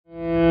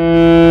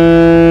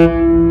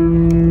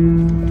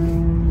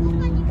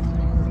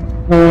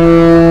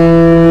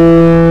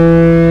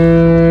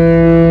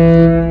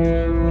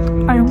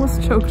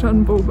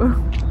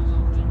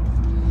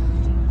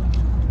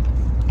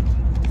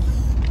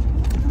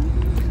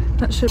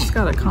That ship's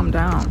gotta calm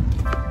down.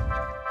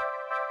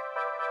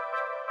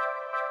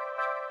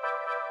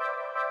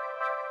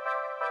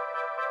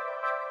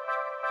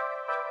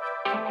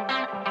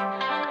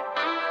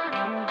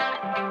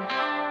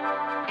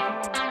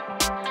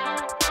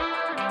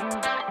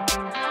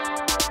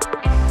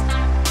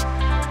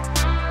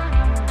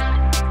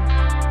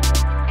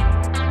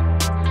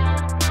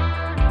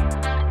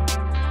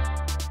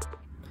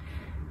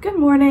 Good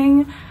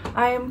morning.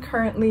 I am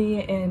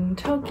currently in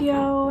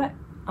Tokyo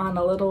on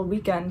a little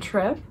weekend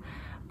trip,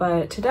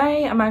 but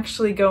today I'm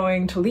actually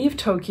going to leave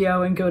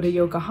Tokyo and go to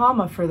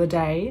Yokohama for the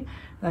day.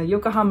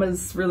 Yokohama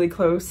is really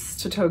close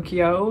to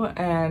Tokyo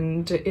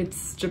and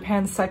it's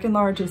Japan's second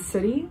largest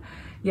city.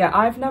 Yeah,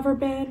 I've never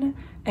been,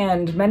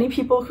 and many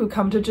people who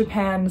come to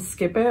Japan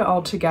skip it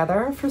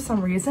altogether for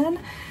some reason.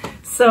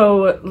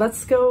 So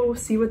let's go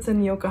see what's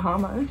in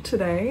Yokohama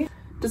today.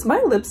 Does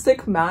my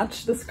lipstick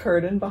match this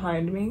curtain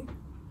behind me?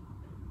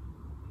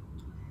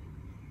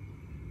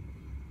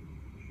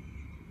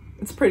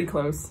 It's pretty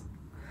close.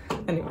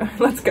 Anyway,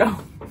 let's go.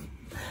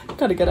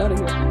 Gotta get out of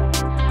here.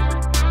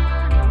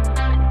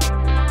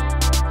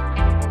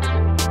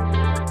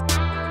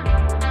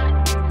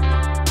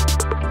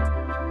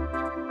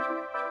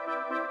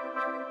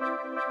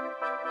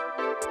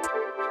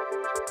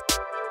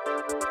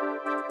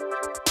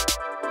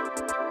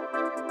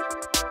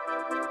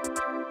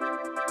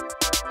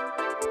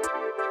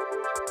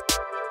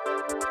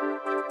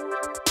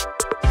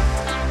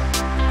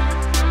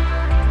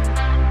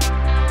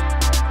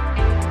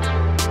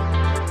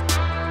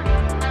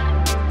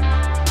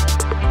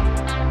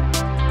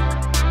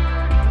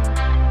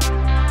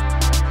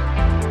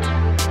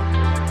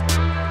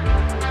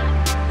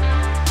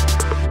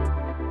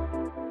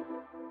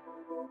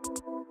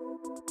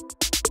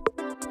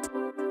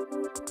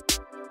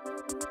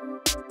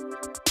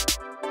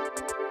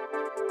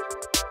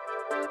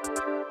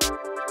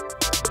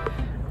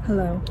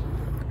 Hello.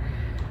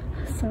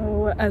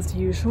 So as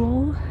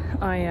usual,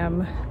 I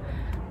am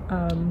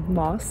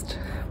lost,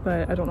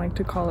 but I don't like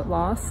to call it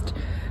lost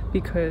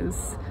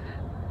because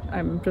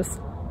I'm just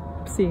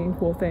seeing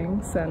cool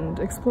things and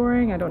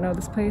exploring. I don't know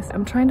this place.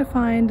 I'm trying to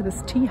find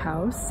this tea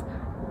house.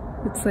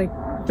 It's like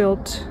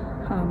built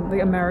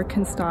like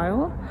American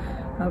style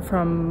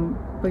from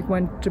like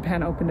when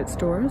Japan opened its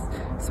doors.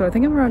 So I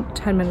think I'm around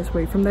 10 minutes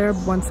away from there.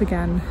 Once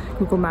again,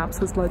 Google Maps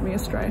has led me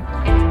astray.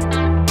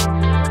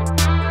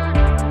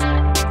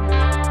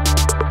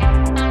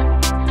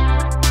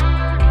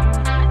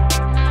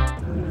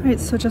 Alright,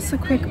 so just a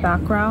quick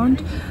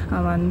background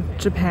on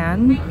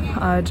Japan.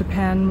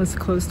 Japan was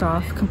closed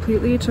off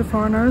completely to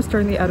foreigners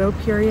during the Edo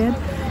period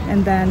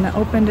and then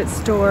opened its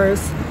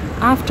doors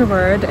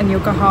afterward, and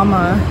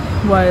Yokohama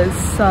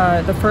was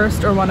the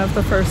first or one of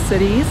the first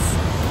cities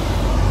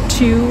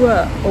to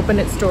open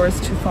its doors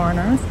to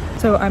foreigners.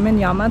 So I'm in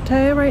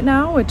Yamate right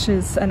now, which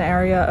is an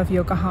area of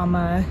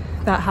Yokohama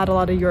that had a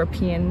lot of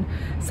European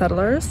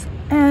settlers.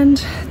 And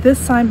this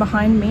sign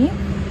behind me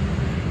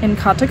in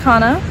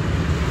katakana,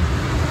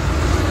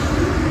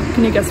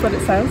 can you guess what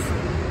it says?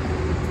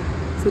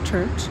 It's a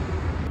church.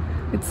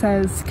 It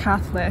says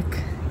Catholic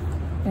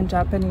in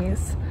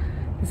Japanese.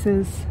 This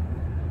is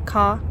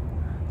Ka-to-ri-ku.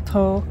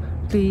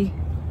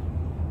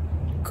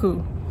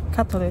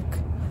 Catholic.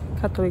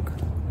 Catholic.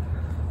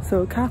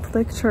 So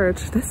Catholic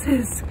church. This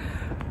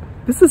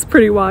is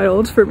pretty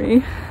wild for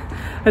me.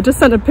 I just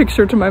sent a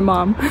picture to my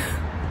mom.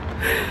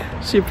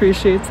 She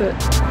appreciates it.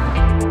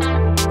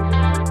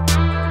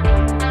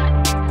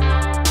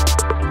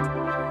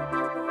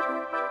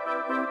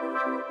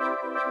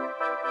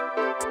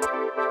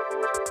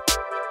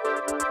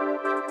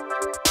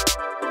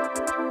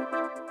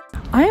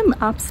 I am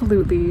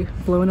absolutely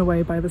blown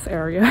away by this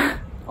area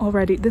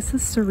already. This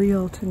is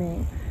surreal to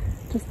me.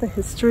 Just the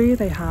history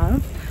they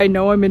have. I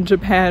know I'm in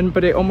Japan,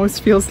 but it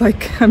almost feels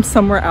like I'm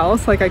somewhere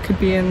else, like I could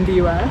be in the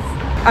US.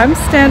 I'm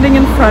standing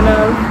in front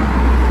of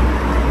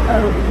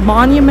a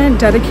monument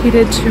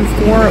dedicated to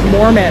 4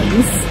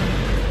 Mormons.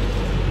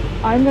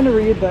 I'm gonna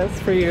read this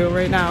for you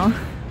right now.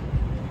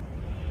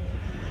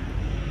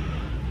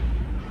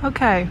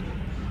 Okay.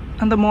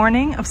 On the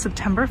morning of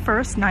September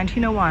 1st,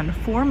 1901,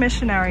 4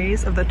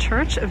 missionaries of the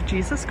Church of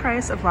Jesus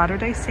Christ of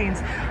Latter-day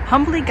Saints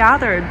humbly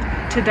gathered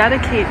to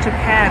dedicate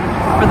Japan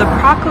for the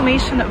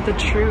proclamation of the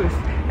truth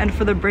and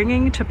for the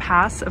bringing to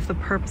pass of the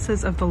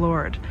purposes of the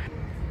Lord.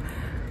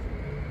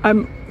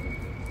 I'm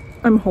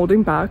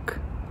holding back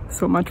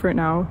so much right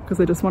now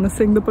because I just want to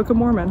sing the Book of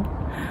Mormon.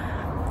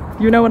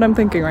 You know what I'm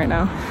thinking right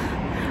now.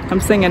 I'm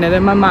singing it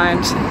in my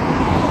mind.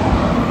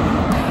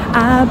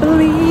 I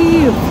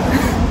believe.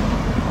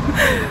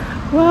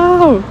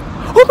 Wow!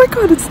 Oh my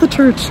god, it's the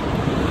church!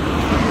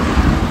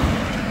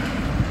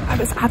 I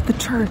was at the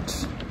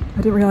church. I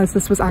didn't realize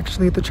this was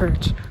actually the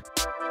church.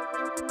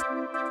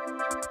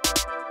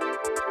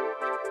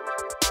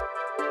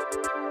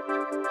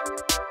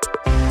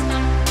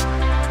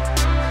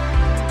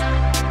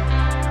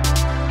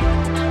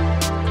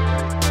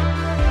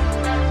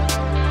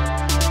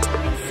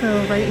 So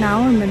right now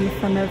I'm in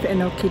front of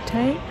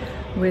Inokite,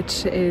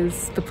 which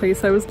is the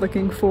place I was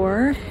looking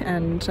for.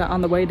 And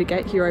on the way to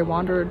get here, I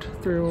wandered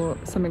through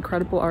some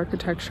incredible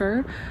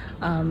architecture.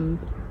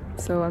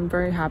 So I'm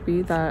very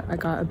happy that I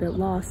got a bit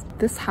lost.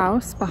 This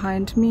house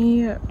behind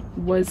me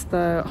was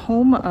the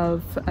home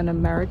of an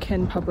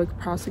American public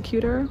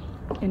prosecutor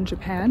in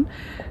Japan.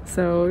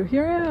 So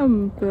here I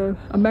am, the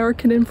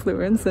American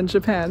influence in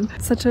Japan.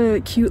 Such a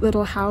cute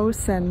little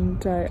house,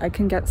 and I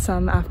can get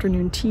some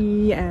afternoon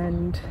tea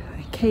and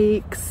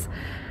cakes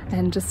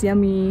and just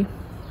yummy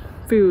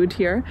food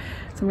here.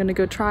 So I'm gonna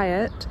go try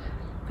it.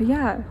 But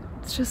yeah,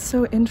 it's just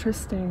so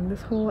interesting,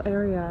 this whole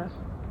area.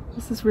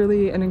 This is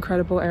really an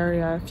incredible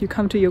area. If you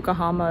come to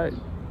Yokohama,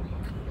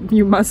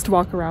 you must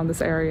walk around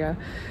this area.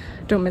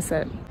 Don't miss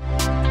it.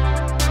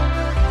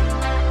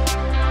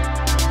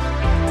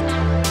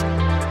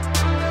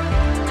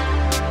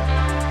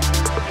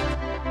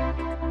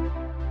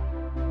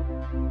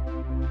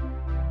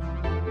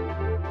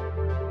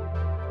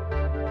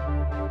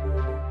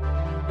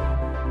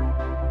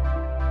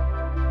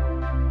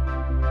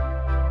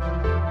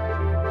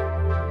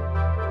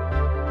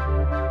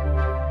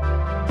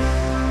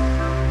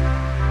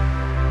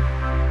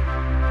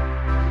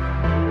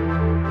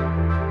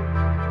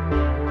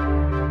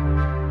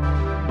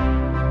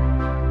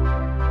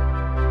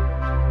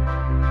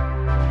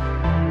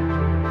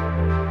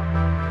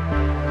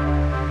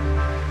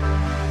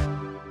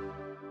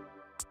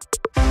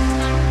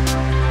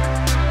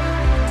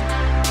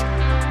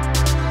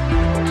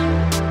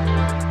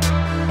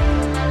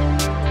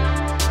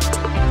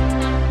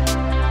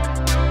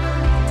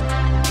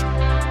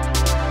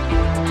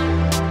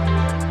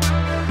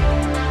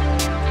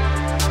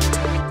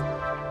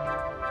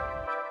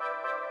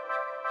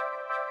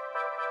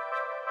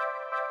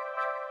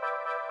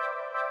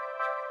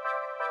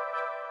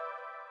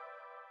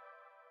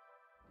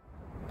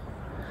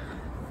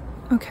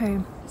 Okay,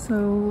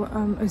 so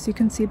as you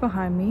can see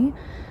behind me,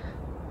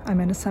 I'm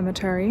in a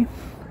cemetery,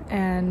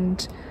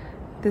 and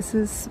this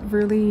is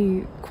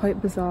really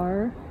quite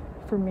bizarre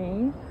for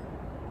me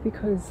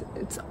because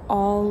it's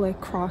all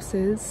like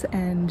crosses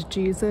and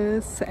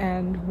Jesus,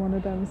 and one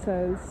of them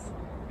says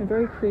in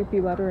very creepy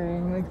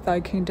lettering, like,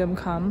 "Thy kingdom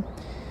come."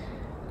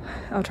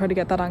 I'll try to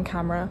get that on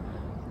camera.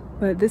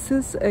 But this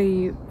is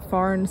a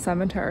foreign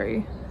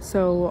cemetery,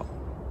 so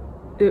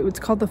it's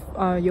called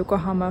the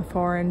Yokohama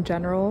Foreign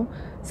General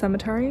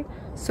Cemetery.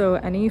 So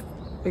any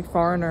like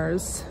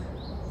foreigners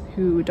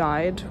who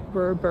died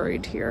were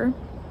buried here.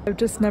 I've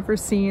just never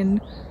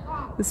seen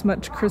this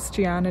much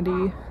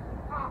Christianity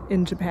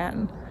in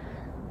Japan.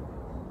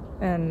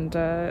 And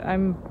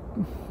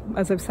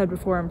as I've said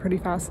before, I'm pretty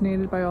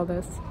fascinated by all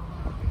this.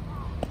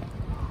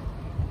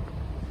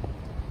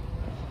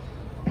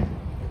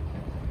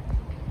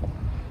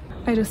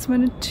 I just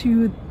went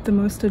to the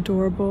most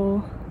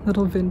adorable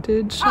little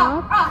vintage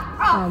shop.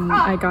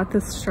 I got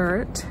this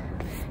shirt.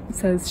 It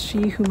says,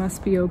 "She who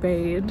must be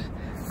obeyed."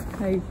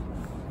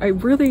 I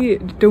really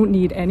don't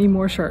need any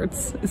more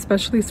shirts,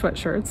 especially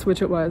sweatshirts,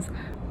 which it was.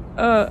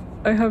 I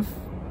have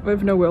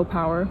no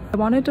willpower. I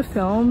wanted to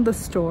film the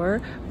store,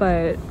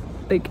 but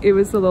like it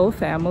was a little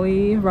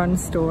family run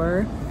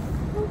store.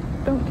 Oh,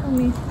 don't kill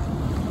me.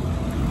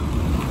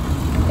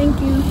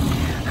 Thank you.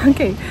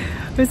 Okay,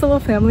 it was a little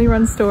family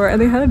run store,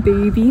 and they had a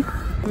baby.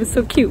 It was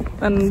so cute,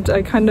 and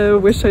I kind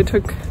of wish I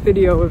took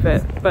video of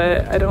it,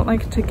 but I don't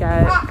like to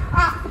get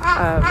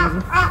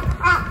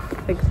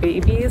like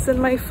babies in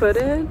my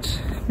footage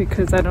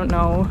because I don't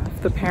know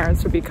if the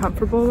parents would be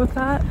comfortable with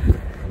that.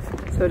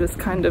 So I just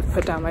kind of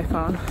put down my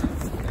phone.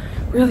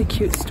 Really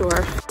cute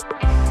store.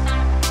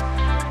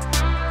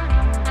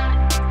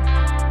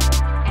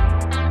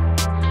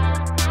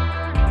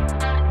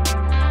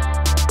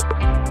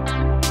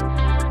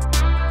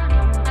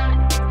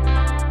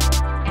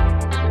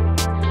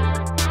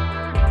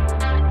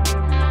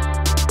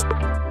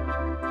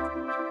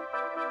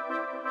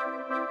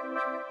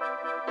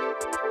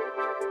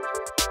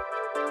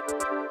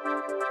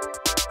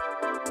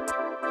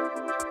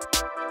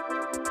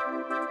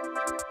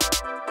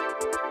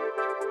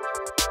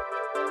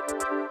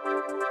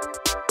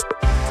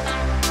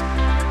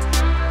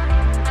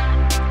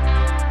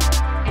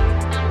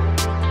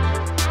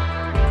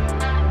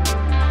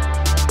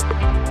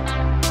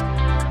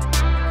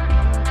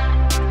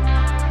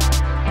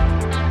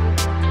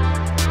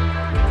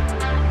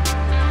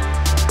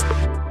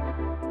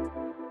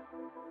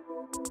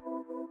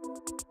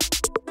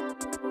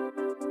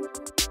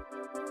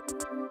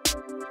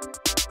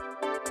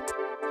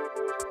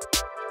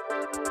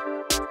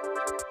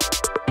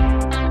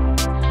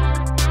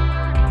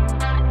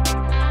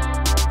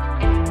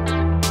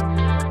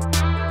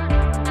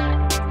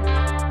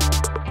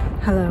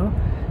 Hello.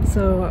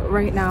 So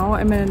right now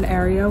I'm in an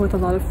area with a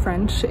lot of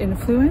French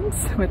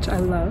influence, which I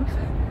love.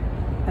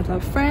 I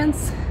love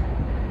France,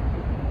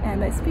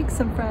 and I speak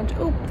some French.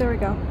 Oh, there we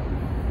go.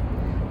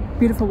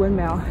 Beautiful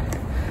windmill.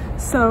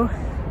 So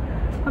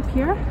up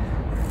here,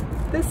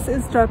 this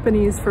is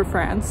Japanese for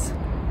France.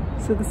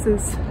 So this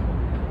is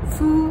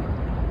Fu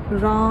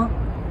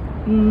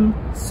Ran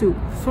Su,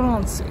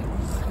 France.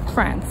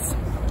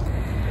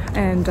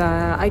 and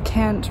I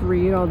can't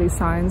read all these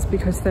signs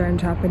because they're in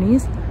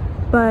Japanese,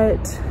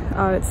 but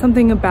it's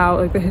something about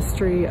like the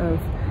history of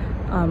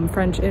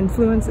French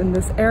influence in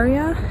this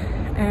area.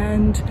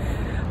 And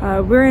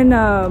we're in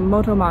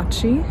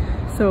Motomachi,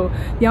 so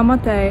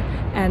Yamate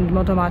and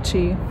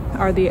Motomachi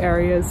are the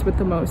areas with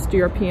the most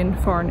European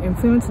foreign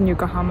influence in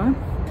Yokohama.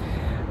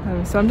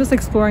 So I'm just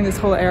exploring this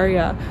whole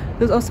area.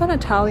 There's also an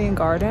Italian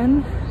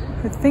garden.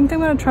 I think I'm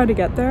gonna try to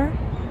get there,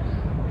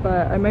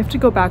 but I might have to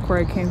go back where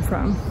I came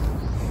from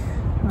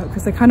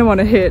because I kind of want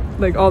to hit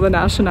like all the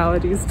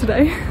nationalities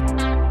today.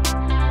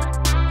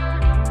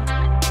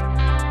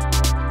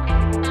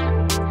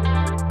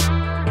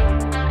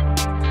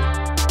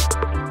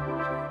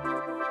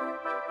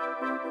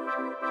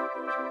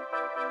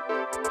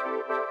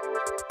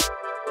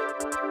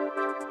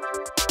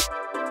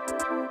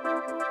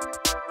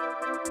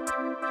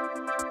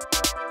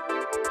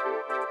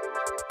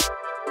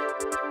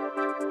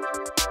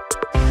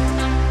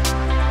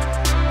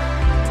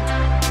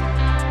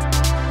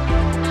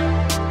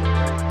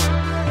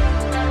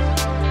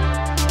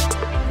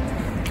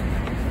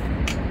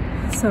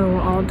 So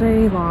all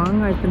day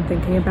long I've been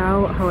thinking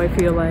about how I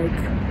feel like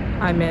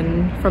I'm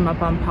in From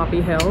Up on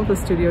Poppy Hill, the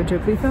Studio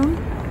Ghibli film.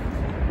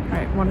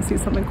 Alright, want to see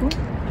something cool?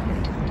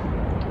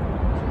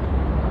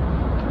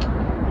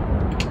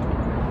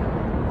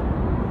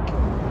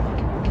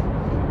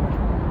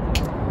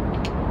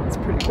 It's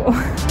pretty cool.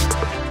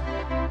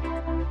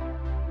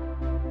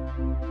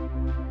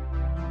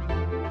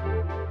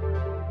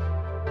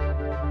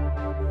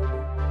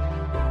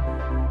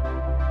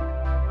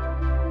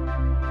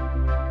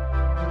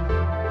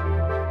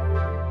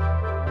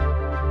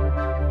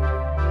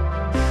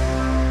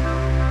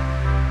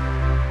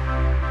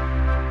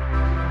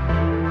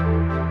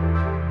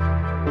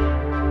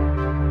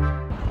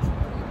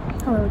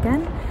 Hello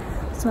again.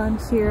 So I'm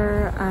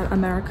here at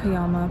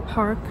Americayama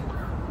Park,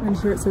 and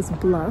here it says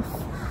Bluff.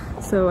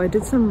 So I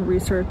did some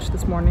research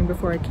this morning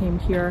before I came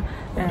here,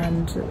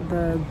 and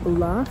the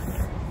Bluff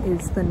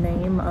is the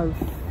name of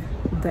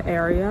the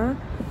area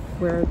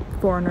where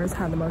foreigners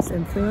had the most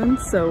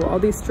influence. So all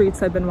these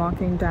streets I've been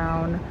walking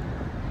down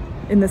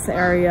in this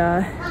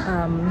area,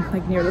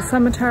 like near the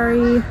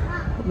cemetery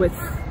with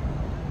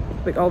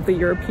like all the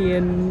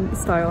European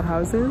style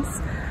houses,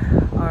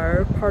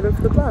 are part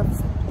of the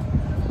Bluff.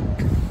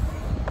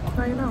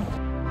 Now you know.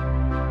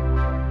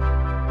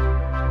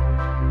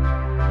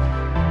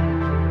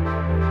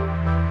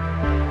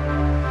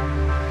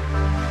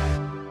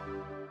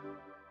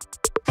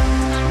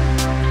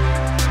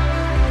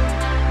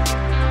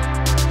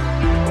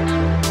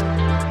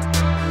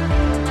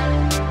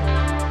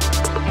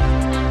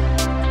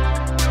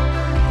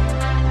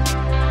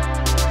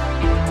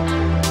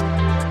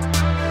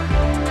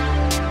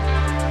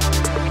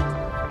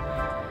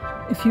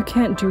 If you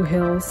can't do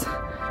hills,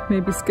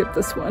 maybe skip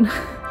this one.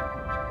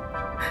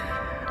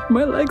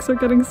 My legs are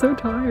getting so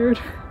tired.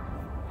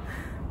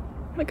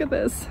 Look at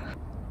this.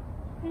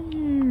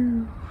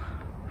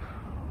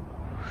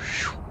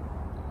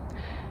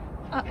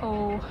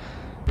 Uh-oh.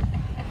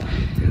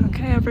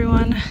 Okay,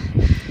 everyone.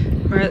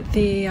 We're at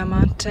the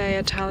Yamate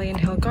Italian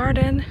Hill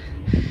Garden.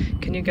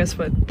 Can you guess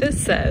what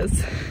this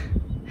says?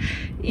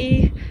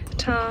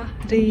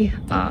 Italia.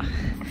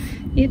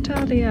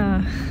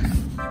 Italia.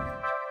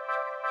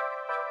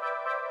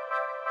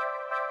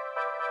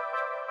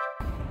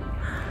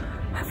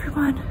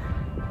 Everyone,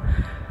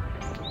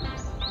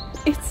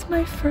 it's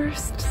my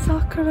first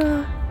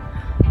sakura.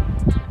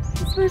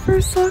 It's my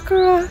first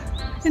sakura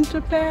in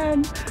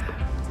Japan.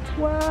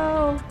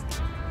 Wow.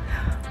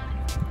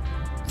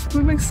 It's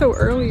moving so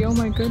early, oh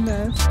my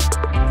goodness.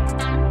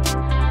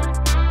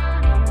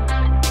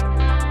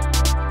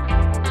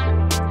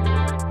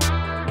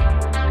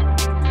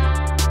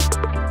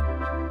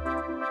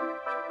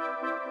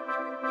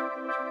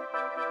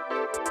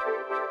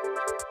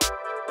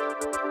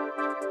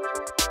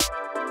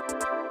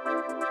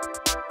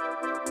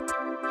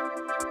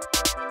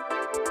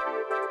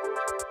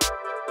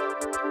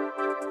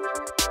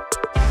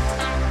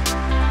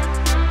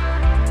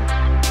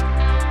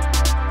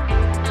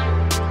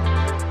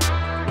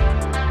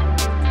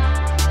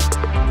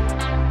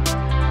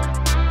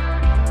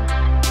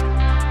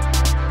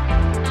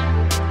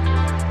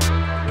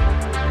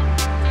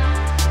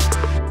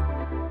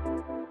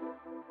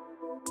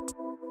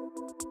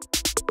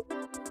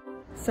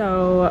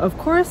 So, of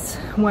course,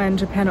 when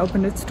Japan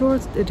opened its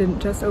doors, it didn't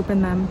just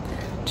open them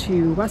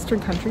to Western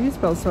countries,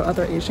 but also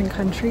other Asian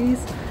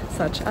countries,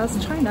 such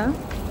as China.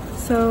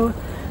 So,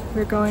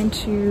 we're going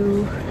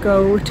to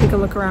go take a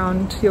look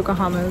around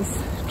Yokohama's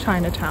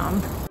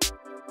Chinatown.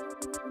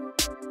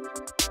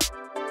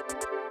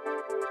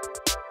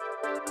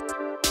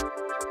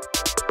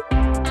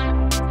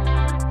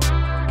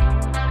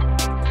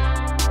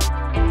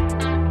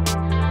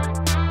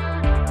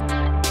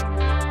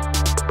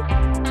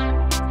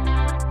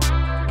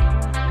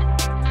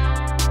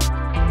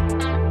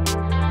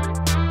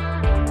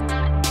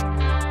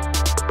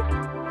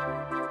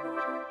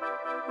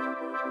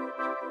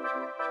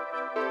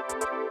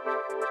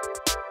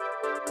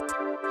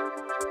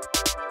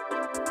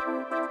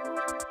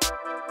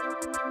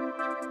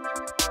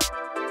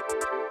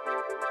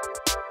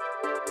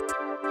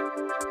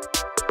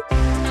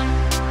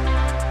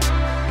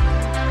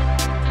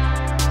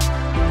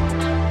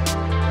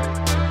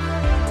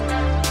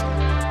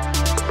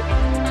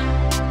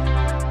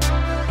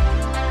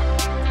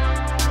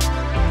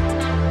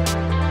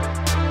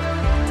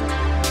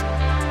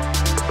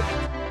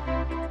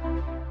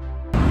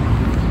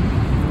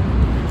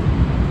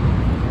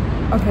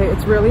 Okay,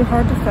 it's really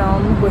hard to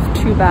film with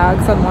 2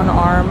 bags on one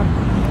arm,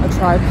 a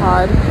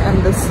tripod,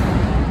 and this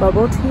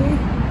bubble tea,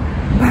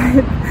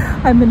 but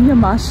I'm in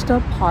Yamashita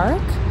Park,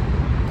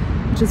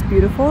 which is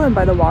beautiful and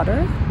by the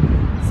water.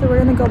 So we're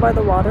gonna go by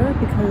the water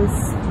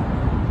because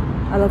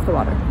I love the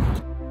water.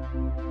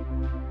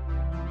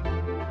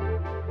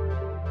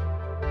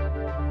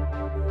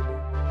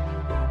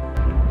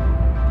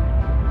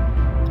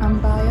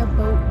 I'm by a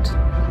boat.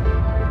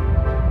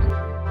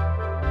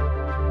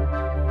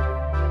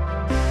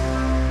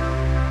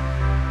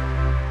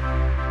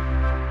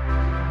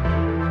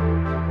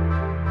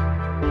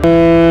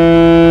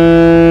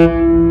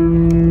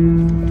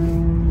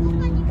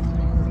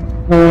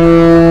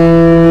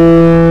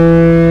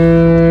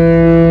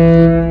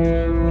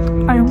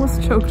 I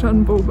almost choked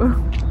on boba.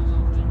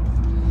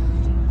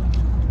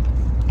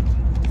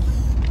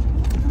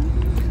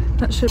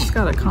 That shit's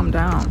gotta calm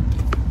down.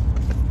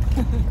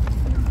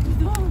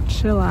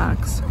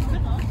 Chillax.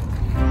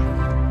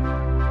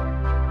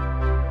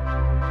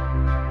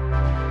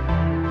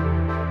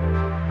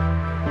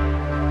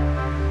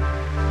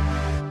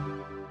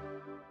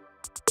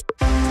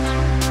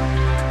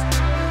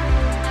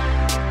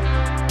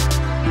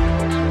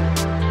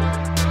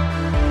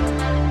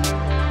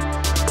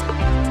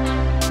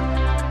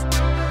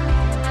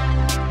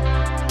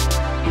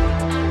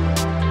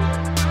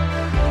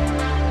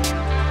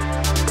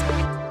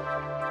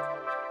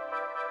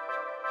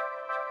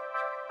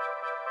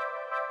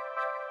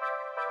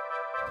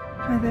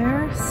 Hi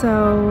there.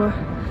 So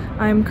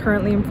I'm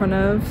currently in front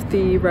of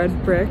the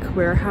red brick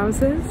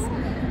warehouses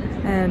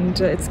and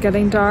it's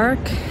getting dark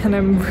and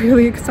I'm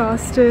really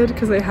exhausted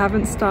because I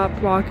haven't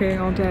stopped walking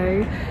all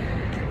day,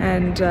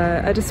 and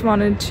I just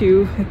wanted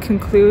to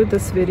conclude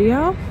this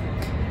video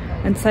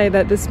and say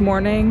that this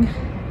morning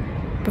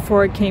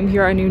before I came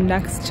here I knew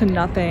next to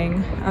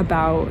nothing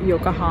about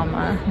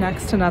Yokohama,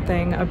 next to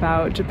nothing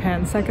about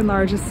Japan's second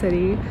largest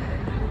city,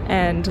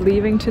 and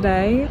leaving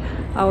today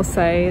I'll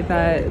say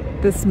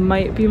that this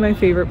might be my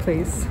favorite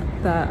place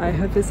that I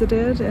have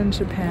visited in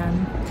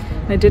Japan.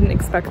 I didn't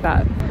expect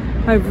that.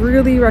 I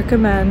really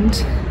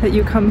recommend that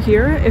you come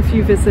here if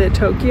you visit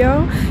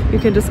Tokyo. You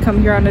can just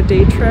come here on a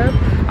day trip.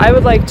 I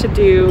would like to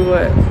do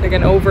like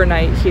an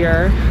overnight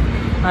here.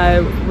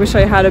 I wish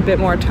I had a bit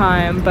more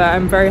time, but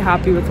I'm very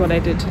happy with what I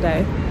did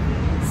today.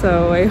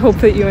 So I hope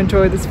that you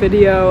enjoyed this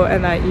video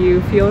and that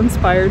you feel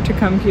inspired to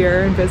come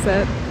here and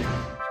visit.